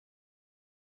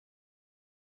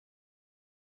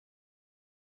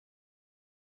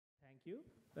Thank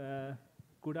you.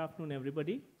 Good afternoon,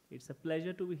 everybody. It's a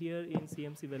pleasure to be here in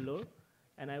CMC Vellore,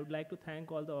 and I would like to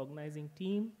thank all the organizing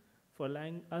team for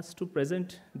allowing us to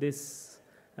present this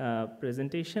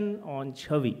presentation on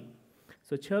CHAVI.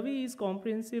 So CHAVI is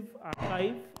Comprehensive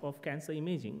Archive of Cancer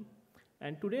Imaging,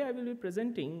 and today I will be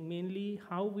presenting mainly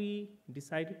how we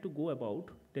decided to go about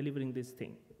delivering this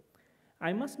thing.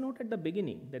 I must note at the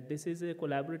beginning that this is a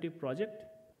collaborative project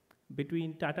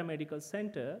between Tata Medical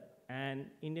Center and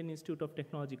Indian Institute of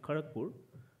Technology, Kharagpur.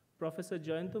 Professor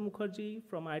Jayanto Mukherjee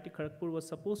from IIT Kharagpur was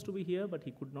supposed to be here, but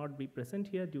he could not be present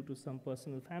here due to some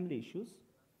personal family issues.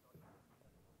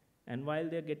 And while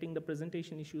they're getting the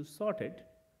presentation issues sorted,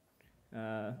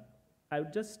 I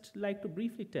would just like to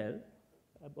briefly tell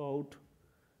about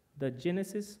the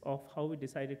genesis of how we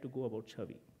decided to go about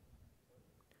CHAVI.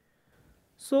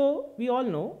 So we all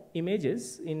know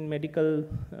images, in medical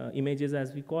images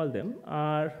as we call them,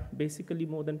 are basically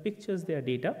more than pictures, they are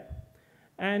data.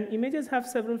 And images have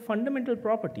several fundamental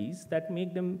properties that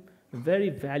make them very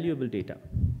valuable data.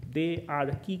 They are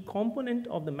a key component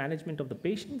of the management of the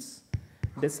patients.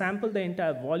 They sample the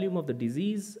entire volume of the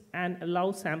disease and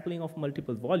allow sampling of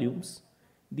multiple volumes.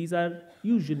 These are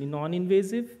usually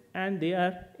non-invasive and they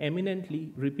are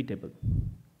eminently repeatable.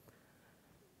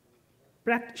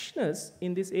 Practitioners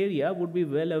in this area would be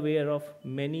well aware of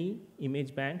many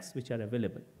image banks which are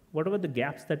available. What were the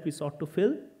gaps that we sought to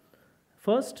fill?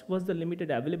 First was the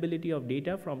limited availability of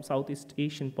data from Southeast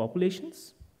Asian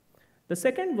populations. The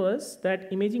second was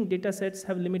that imaging data sets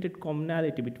have limited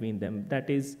commonality between them.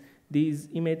 That is, these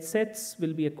image sets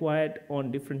will be acquired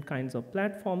on different kinds of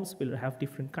platforms, will have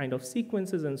different kind of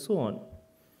sequences and so on.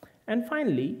 And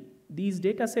finally, these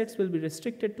data sets will be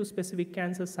restricted to specific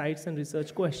cancer sites and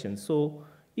research questions. So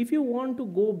if you want to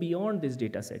go beyond this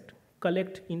data set,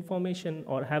 collect information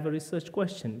or have a research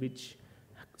question which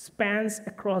spans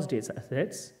across data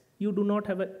sets, you do not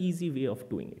have an easy way of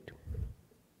doing it.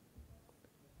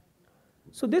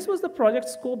 So this was the project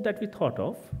scope that we thought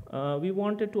of. We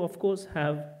wanted to, of course,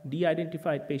 have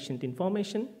de-identified patient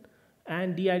information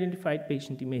and de-identified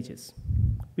patient images.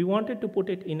 We wanted to put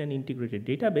it in an integrated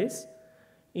database,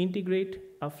 integrate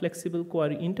a flexible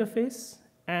query interface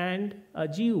and a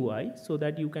GUI so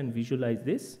that you can visualize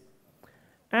this.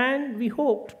 And we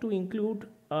hoped to include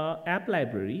an app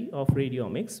library of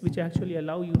radiomics which actually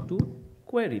allow you to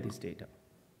query this data.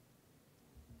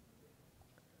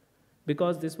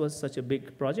 Because this was such a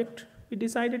big project, we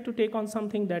decided to take on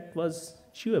something that was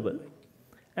chewable.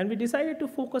 And we decided to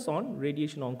focus on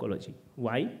radiation oncology.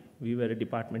 Why? We were a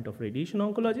department of radiation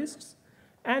oncologists.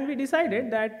 And we decided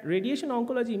that radiation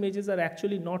oncology images are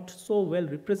actually not so well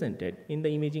represented in the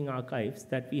imaging archives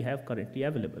that we have currently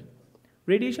available.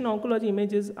 Radiation oncology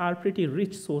images are pretty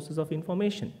rich sources of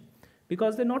information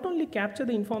because they not only capture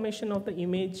the information of the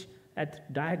image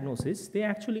at diagnosis, they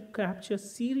actually capture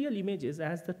serial images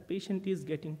as the patient is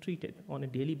getting treated on a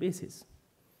daily basis.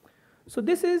 So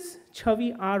this is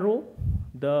CHAVI RO,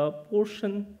 the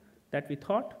portion that we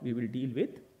thought we will deal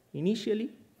with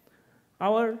initially.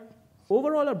 Our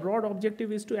overall, a broad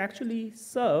objective is to actually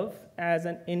serve as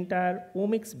an entire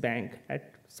omics bank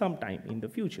at some time in the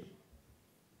future.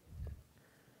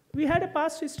 We had a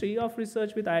past history of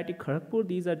research with IIT Kharagpur.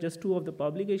 These are just two of the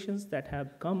publications that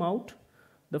have come out.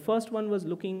 The first one was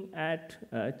looking at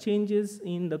changes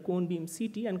in the cone beam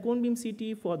CT. And cone beam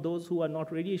CT, for those who are not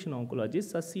radiation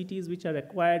oncologists, are CTs which are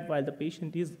acquired while the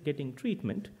patient is getting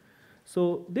treatment.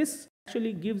 So this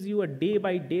actually gives you a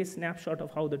day-by-day snapshot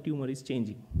of how the tumor is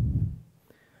changing.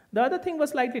 The other thing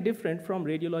was slightly different from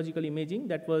radiological imaging.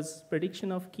 That was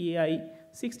prediction of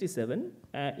Ki67,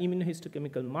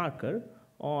 immunohistochemical marker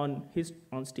on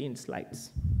stained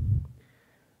slides.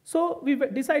 So we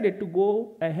decided to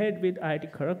go ahead with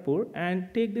IIT Kharagpur and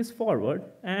take this forward,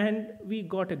 and we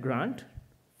got a grant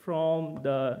from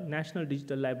the National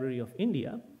Digital Library of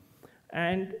India,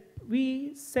 and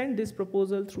we sent this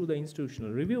proposal through the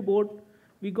Institutional Review Board.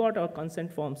 We got our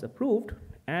consent forms approved,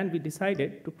 and we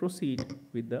decided to proceed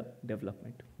with the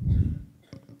development.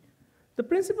 The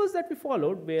principles that we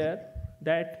followed were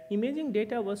that imaging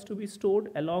data was to be stored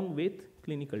along with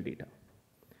clinical data.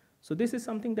 So this is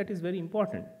something that is very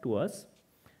important to us.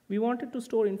 We wanted to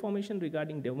store information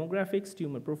regarding demographics,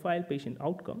 tumor profile, patient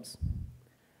outcomes.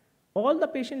 All the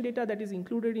patient data that is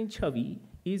included in CHAVI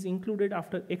is included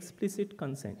after explicit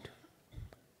consent.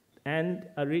 And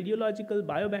a radiological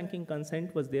biobanking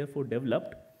consent was therefore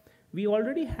developed. We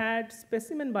already had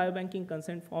specimen biobanking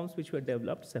consent forms which were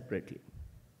developed separately.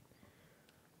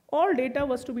 All data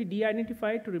was to be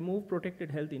de-identified to remove protected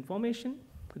health information.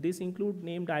 This include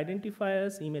named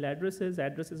identifiers, email addresses,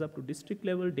 addresses up to district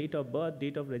level, date of birth,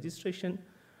 date of registration,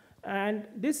 And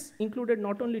this included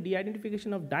not only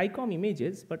de-identification of DICOM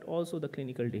images, but also the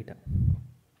clinical data.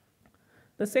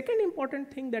 The second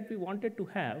important thing that we wanted to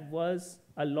have was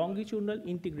a longitudinal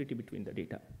integrity between the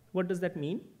data. What does that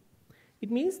mean?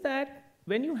 It means that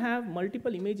when you have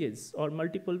multiple images or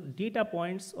multiple data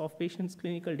points of patients'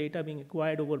 clinical data being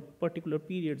acquired over particular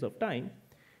periods of time,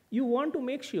 you want to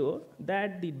make sure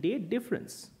that the date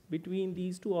difference between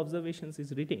these two observations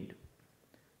is retained.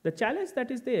 The challenge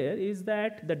that is there is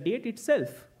that the date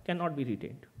itself cannot be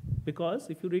retained, because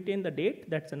if you retain the date,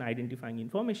 that's an identifying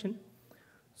information.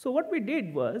 So what we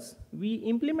did was we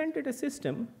implemented a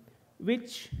system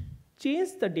which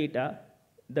changed the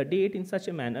date in such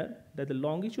a manner that the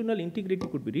longitudinal integrity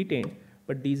could be retained,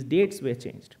 but these dates were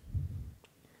changed.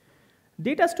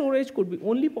 Data storage could be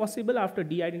only possible after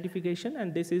de-identification,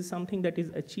 and this is something that is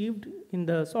achieved in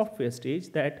the software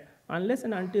stage, that unless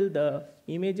and until the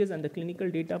images and the clinical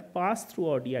data pass through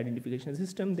our de-identification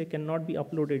system, they cannot be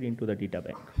uploaded into the data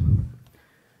bank.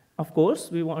 Of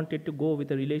course, we wanted to go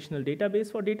with a relational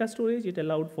database for data storage. It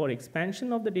allowed for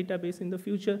expansion of the database in the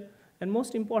future, and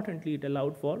most importantly, it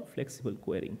allowed for flexible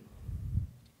querying.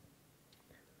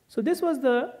 So this was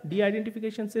the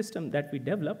de-identification system that we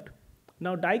developed.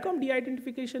 Now, DICOM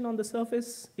de-identification on the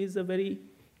surface is a very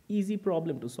easy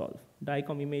problem to solve.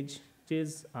 DICOM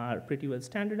images are pretty well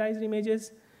standardized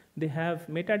images. They have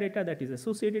metadata that is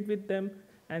associated with them,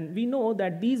 and we know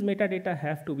that these metadata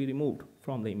have to be removed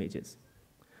from the images.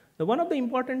 Now, one of the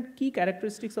important key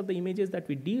characteristics of the images that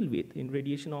we deal with in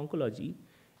radiation oncology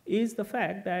is the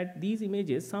fact that these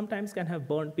images sometimes can have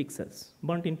burnt in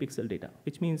pixel data,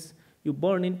 which means you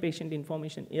burn in patient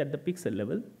information at the pixel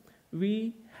level.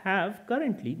 We have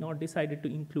currently not decided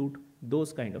to include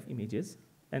those kind of images,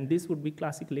 and this would be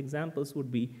classical examples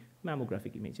would be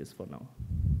mammographic images for now.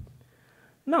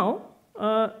 Now,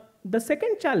 the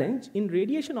second challenge in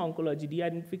radiation oncology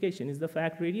de-identification is the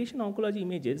fact radiation oncology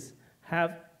images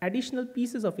have additional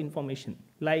pieces of information,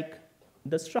 like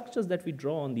the structures that we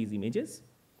draw on these images,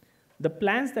 the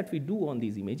plans that we do on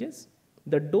these images,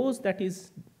 the dose that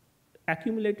is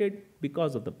accumulated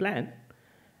because of the plan,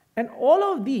 and all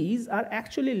of these are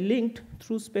actually linked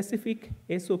through specific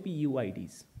SOP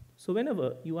UIDs. So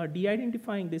whenever you are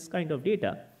de-identifying this kind of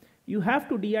data, you have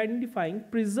to de-identifying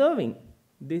preserving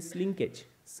this linkage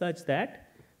such that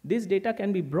this data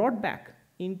can be brought back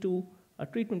into a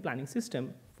treatment planning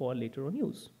system for later on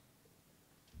use.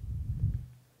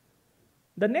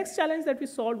 The next challenge that we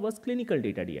solved was clinical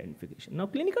data de-identification. Now,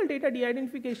 clinical data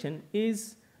de-identification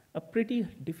is a pretty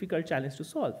difficult challenge to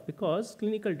solve, because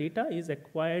clinical data is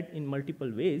acquired in multiple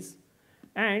ways,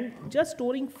 and just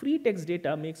storing free text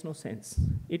data makes no sense.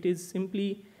 It is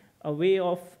simply a way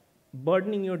of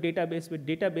burdening your database with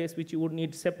database which you would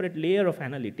need separate layer of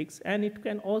analytics, and it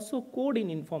can also code in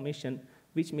information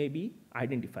which may be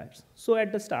identifiers. So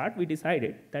at the start, we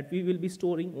decided that we will be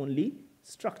storing only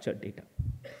structured data.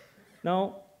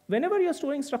 Now, whenever you're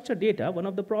storing structured data, one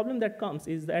of the problems that comes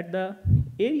is that the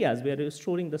areas where you're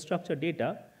storing the structured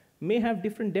data may have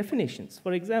different definitions.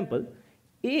 For example,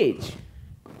 age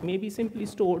may be simply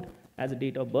stored as a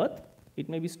date of birth. It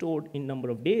may be stored in number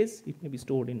of days. It may be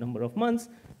stored in number of months.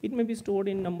 It may be stored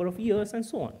in number of years, and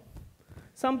so on.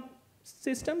 Some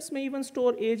systems may even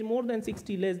store age more than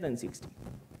 60, less than 60.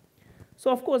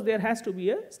 So of course, there has to be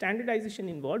a standardization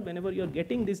involved whenever you're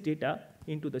getting this data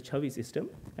into the CHAVI system.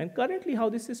 And currently how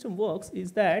this system works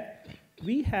is that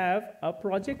we have a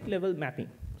project level mapping.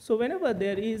 So whenever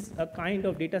there is a kind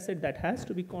of data set that has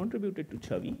to be contributed to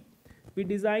CHAVI, we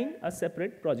design a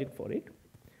separate project for it.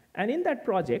 And in that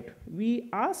project, we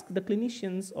ask the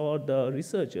clinicians or the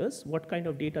researchers what kind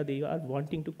of data they are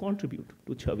wanting to contribute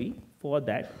to CHAVI for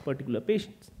that particular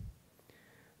patient.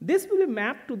 This will be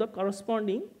mapped to the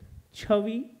corresponding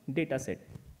CHAVI data set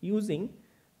using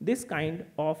this kind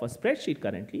of a spreadsheet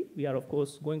currently. We are, of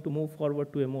course, going to move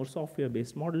forward to a more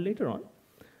software-based model later on.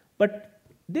 But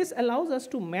this allows us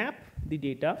to map the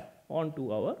data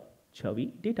onto our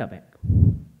CHAVI data bank.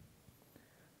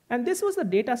 And this was the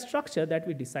data structure that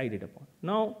we decided upon.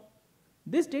 Now,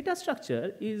 this data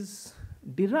structure is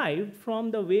derived from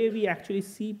the way we actually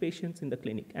see patients in the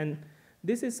clinic. And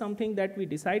this is something that we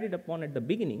decided upon at the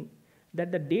beginning,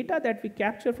 that the data that we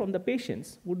capture from the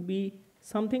patients would be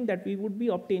something that we would be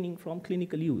obtaining from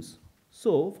clinical use.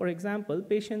 So, for example,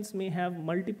 patients may have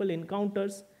multiple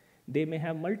encounters, they may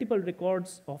have multiple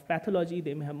records of pathology,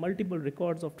 they may have multiple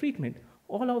records of treatment.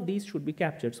 All of these should be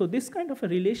captured. So this kind of a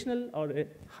relational or a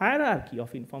hierarchy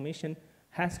of information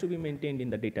has to be maintained in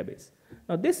the database.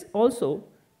 Now this also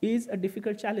is a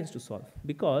difficult challenge to solve,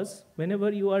 because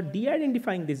whenever you are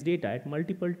de-identifying this data at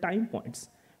multiple time points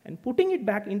and putting it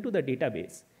back into the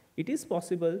database, it is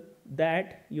possible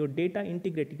that your data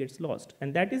integrity gets lost.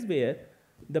 And that is where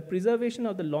the preservation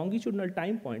of the longitudinal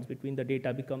time points between the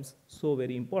data becomes so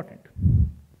very important.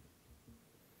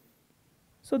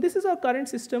 So this is our current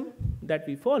system that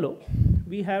we follow.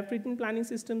 We have treatment planning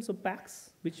systems, so PACS,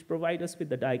 which provide us with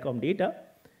the DICOM data.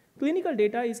 Clinical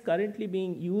data is currently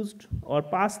being used or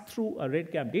passed through a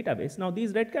REDCap database. Now,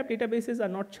 these REDCap databases are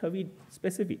not CHAVI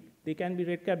specific. They can be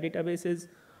REDCap databases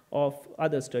of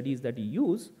other studies that you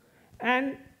use.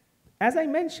 And as I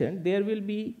mentioned, there will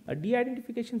be a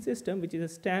de-identification system, which is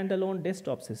a standalone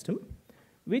desktop system,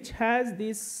 which has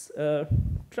this,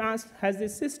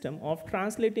 system of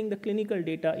translating the clinical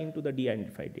data into the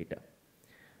de-identified data.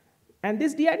 And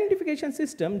this de-identification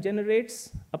system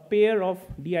generates a pair of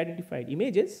de-identified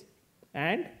images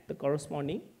and the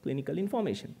corresponding clinical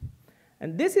information.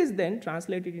 And this is then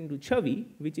translated into CHAVI,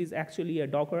 which is actually a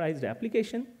Dockerized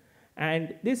application.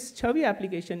 And this CHAVI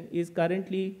application is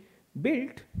currently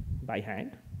built by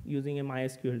hand using a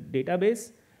MySQL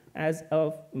database as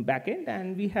a backend,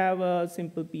 and we have a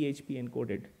simple PHP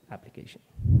encoded application.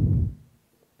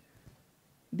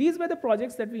 These were the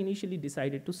projects that we initially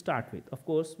decided to start with. Of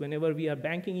course, whenever we are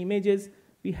banking images,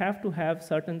 we have to have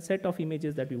certain set of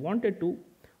images that we wanted to.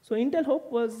 So Intel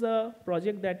Hope was a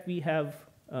project that we have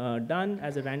done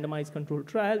as a randomized controlled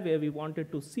trial where we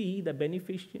wanted to see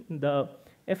the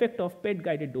effect of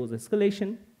PET-guided dose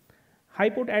escalation.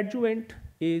 HiPOT adjuvant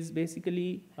is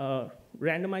basically a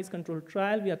randomized controlled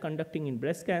trial we are conducting in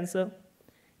breast cancer.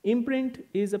 Imprint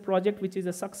is a project which is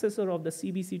a successor of the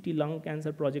CBCT lung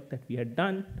cancer project that we had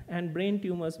done. And brain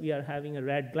tumors, we are having a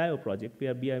RAD-GLIO project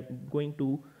where we are going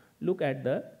to look at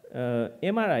the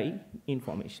MRI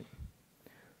information.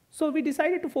 So we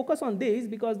decided to focus on this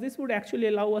because this would actually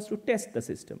allow us to test the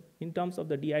system in terms of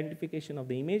the de-identification of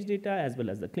the image data as well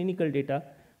as the clinical data,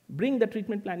 bring the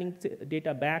treatment planning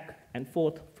data back and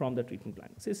forth from the treatment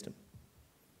planning system.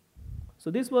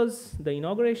 So this was the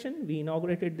inauguration. We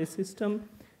inaugurated this system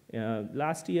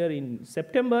last year in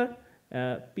September.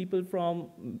 People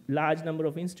from large number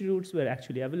of institutes were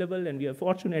actually available, and we are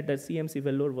fortunate that CMC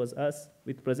Vellore was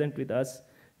present with us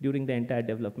during the entire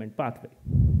development pathway.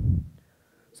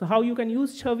 So how you can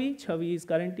use CHAVI? CHAVI is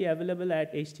currently available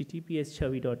at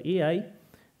https://chavi.ai.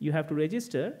 You have to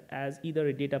register as either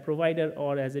a data provider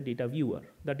or as a data viewer.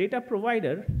 The data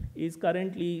provider is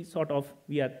currently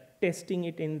we are testing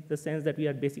it in the sense that we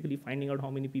are basically finding out how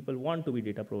many people want to be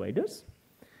data providers.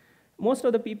 Most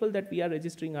of the people that we are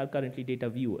registering are currently data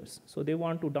viewers. So they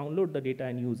want to download the data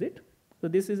and use it. So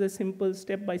this is a simple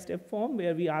step-by-step form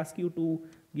where we ask you to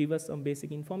give us some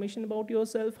basic information about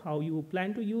yourself, how you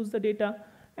plan to use the data,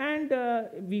 and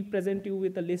we present you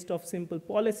with a list of simple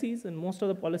policies, and most of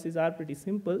the policies are pretty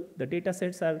simple. The data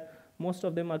sets most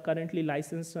of them are currently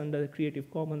licensed under the Creative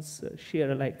Commons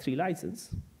Share Alike 3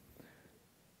 license.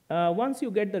 Once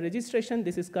you get the registration,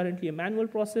 this is currently a manual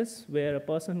process where a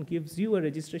person gives you a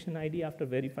registration ID after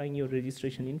verifying your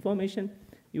registration information.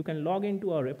 You can log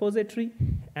into our repository,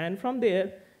 and from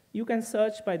there, you can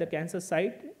search by the cancer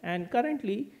site. And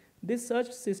currently, this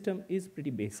search system is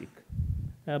pretty basic.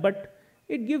 But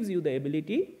it gives you the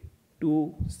ability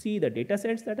to see the data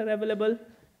sets that are available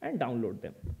and download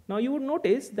them. Now, you would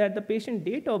notice that the patient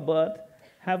date of birth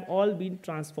have all been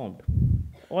transformed.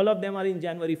 All of them are in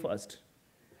January 1st.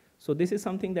 So this is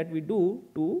something that we do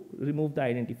to remove the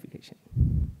identification.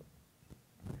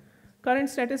 Current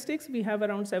statistics, we have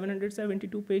around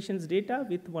 772 patients' data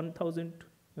with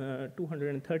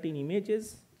 1,213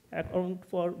 images, account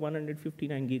for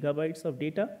 159 gigabytes of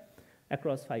data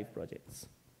across 5 projects.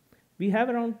 We have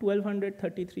around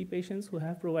 1,233 patients who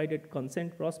have provided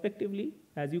consent prospectively.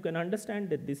 As you can understand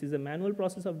that this is a manual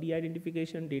process of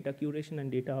de-identification, data curation,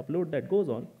 and data upload that goes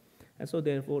on. And so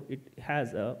therefore, it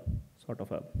has a sort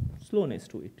of a slowness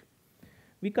to it.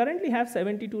 We currently have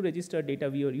 72 registered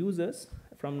data viewer users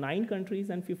from 9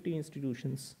 countries and 50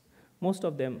 institutions, most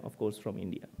of them, of course, from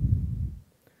India.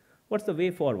 What's the way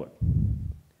forward?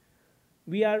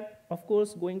 We are, of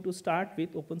course, going to start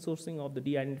with open sourcing of the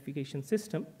de-identification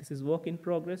system. This is work in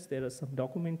progress. There is some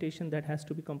documentation that has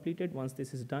to be completed. Once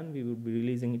this is done, we will be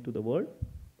releasing it to the world.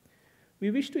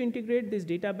 We wish to integrate this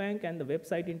data bank and the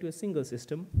website into a single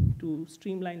system to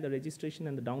streamline the registration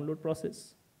and the download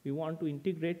process. We want to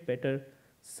integrate better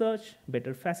search,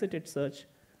 better faceted search,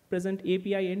 present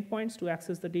API endpoints to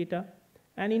access the data,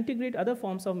 and integrate other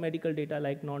forms of medical data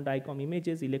like non-DICOM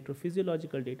images,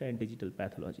 electrophysiological data, and digital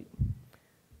pathology.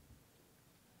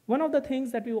 One of the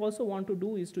things that we also want to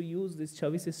do is to use this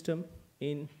CHAVI system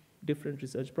in different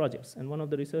research projects. And one of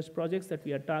the research projects that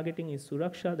we are targeting is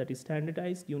Suraksha, that is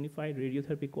standardized unified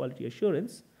radiotherapy quality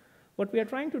assurance. What we are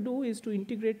trying to do is to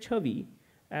integrate CHAVI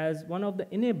as one of the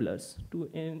enablers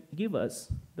to give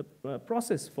us the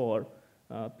process for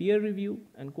peer review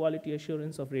and quality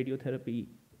assurance of radiotherapy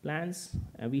plans.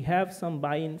 And we have some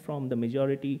buy-in from the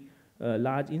majority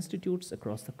large institutes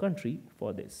across the country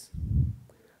for this.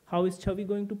 How is CHAVI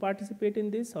going to participate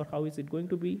in this, or how is it going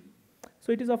to be?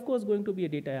 So it is of course going to be a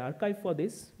data archive for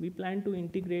this. We plan to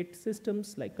integrate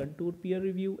systems like contour peer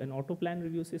review and auto-plan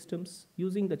review systems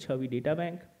using the CHAVI data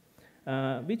bank,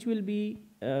 which will be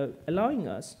allowing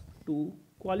us to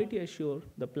quality assure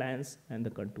the plans and the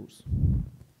contours.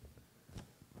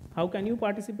 How can you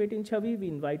participate in CHAVI? We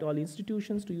invite all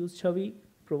institutions to use CHAVI,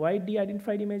 provide the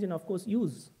identified image, and of course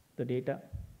use the data.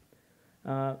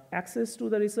 Access to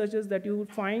the researchers that you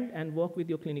would find and work with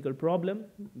your clinical problem.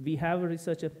 We have a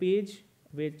researcher page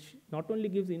which not only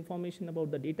gives information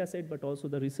about the data set, but also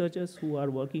the researchers who are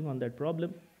working on that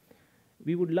problem.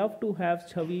 We would love to have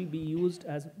CHAVI be used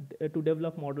as, to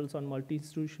develop models on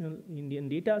multi-institutional Indian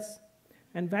data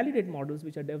and validate models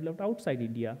which are developed outside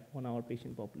India on our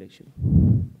patient population.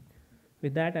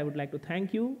 With that, I would like to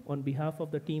thank you on behalf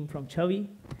of the team from CHAVI.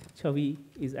 CHAVI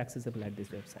is accessible at this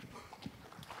website.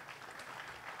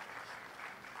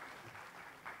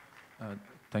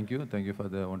 Thank you for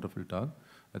the wonderful talk.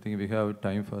 I think we have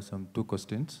time for some 2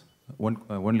 questions.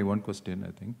 Only one question,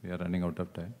 I think. We are running out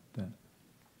of time.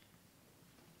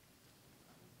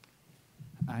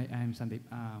 I am Sandeep.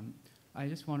 I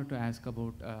just wanted to ask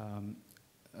about,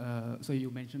 so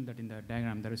you mentioned that in the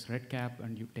diagram there is red cap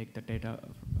and you take the data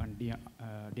and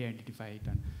de-identify it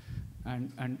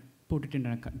and put it in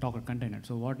a Docker container.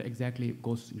 So what exactly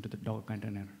goes into the Docker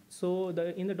container? So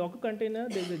in the Docker container,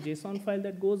 there's a JSON file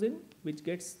that goes in, which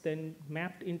gets then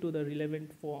mapped into the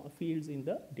relevant fields in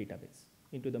the database,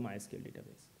 into the MySQL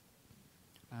database.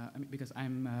 I mean, because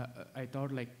I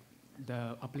thought like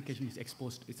the application is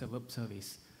exposed, it's a web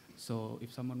service. So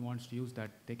if someone wants to use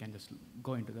that, they can just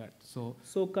go into that. So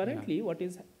currently what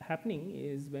is happening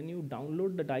is when you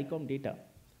download the DICOM data,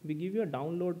 we give you a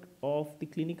download of the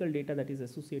clinical data that is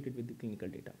associated with the clinical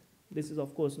data. This is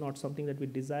of course not something that we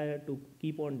desire to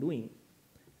keep on doing.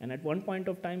 And at one point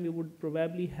of time, we would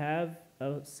probably have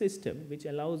a system which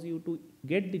allows you to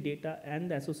get the data and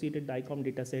the associated DICOM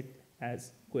data set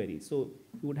as queries. So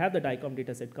you would have the DICOM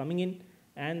data set coming in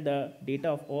and the data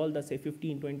of all the say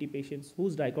 15, 20 patients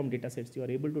whose DICOM data sets you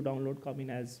are able to download come in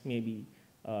as maybe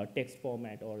a text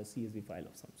format or a CSV file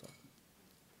of some sort.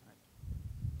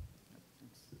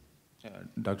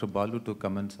 Dr. Balu to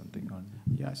comment something on.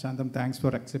 Yeah, Santam, thanks for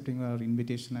accepting our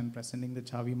invitation and presenting the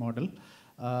CHAVI model.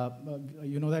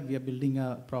 You know that we are building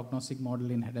a prognostic model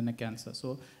in head and neck cancer.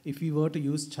 So if we were to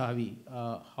use CHAVI,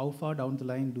 how far down the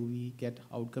line do we get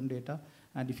outcome data?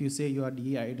 And if you say you are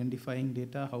de-identifying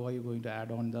data, how are you going to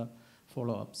add on the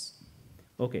follow-ups?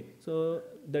 Okay, so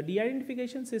the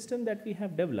de-identification system that we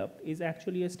have developed is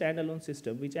actually a standalone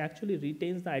system which actually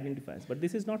retains the identifiers, but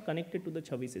this is not connected to the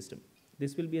CHAVI system.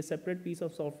 This will be a separate piece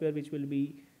of software which will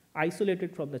be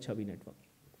isolated from the CHAVI network.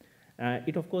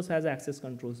 It of course has access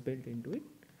controls built into it.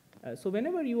 So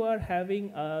whenever you are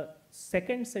having a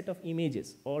second set of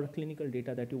images or clinical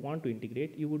data that you want to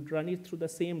integrate, you would run it through the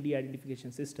same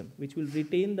de-identification system, which will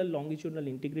retain the longitudinal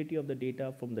integrity of the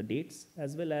data from the dates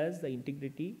as well as the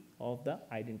integrity of the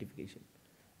identification.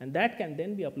 And that can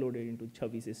then be uploaded into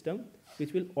CHAVI system,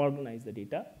 which will organize the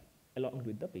data along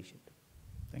with the patient.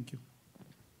 Thank you.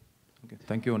 Okay,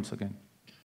 thank you once again.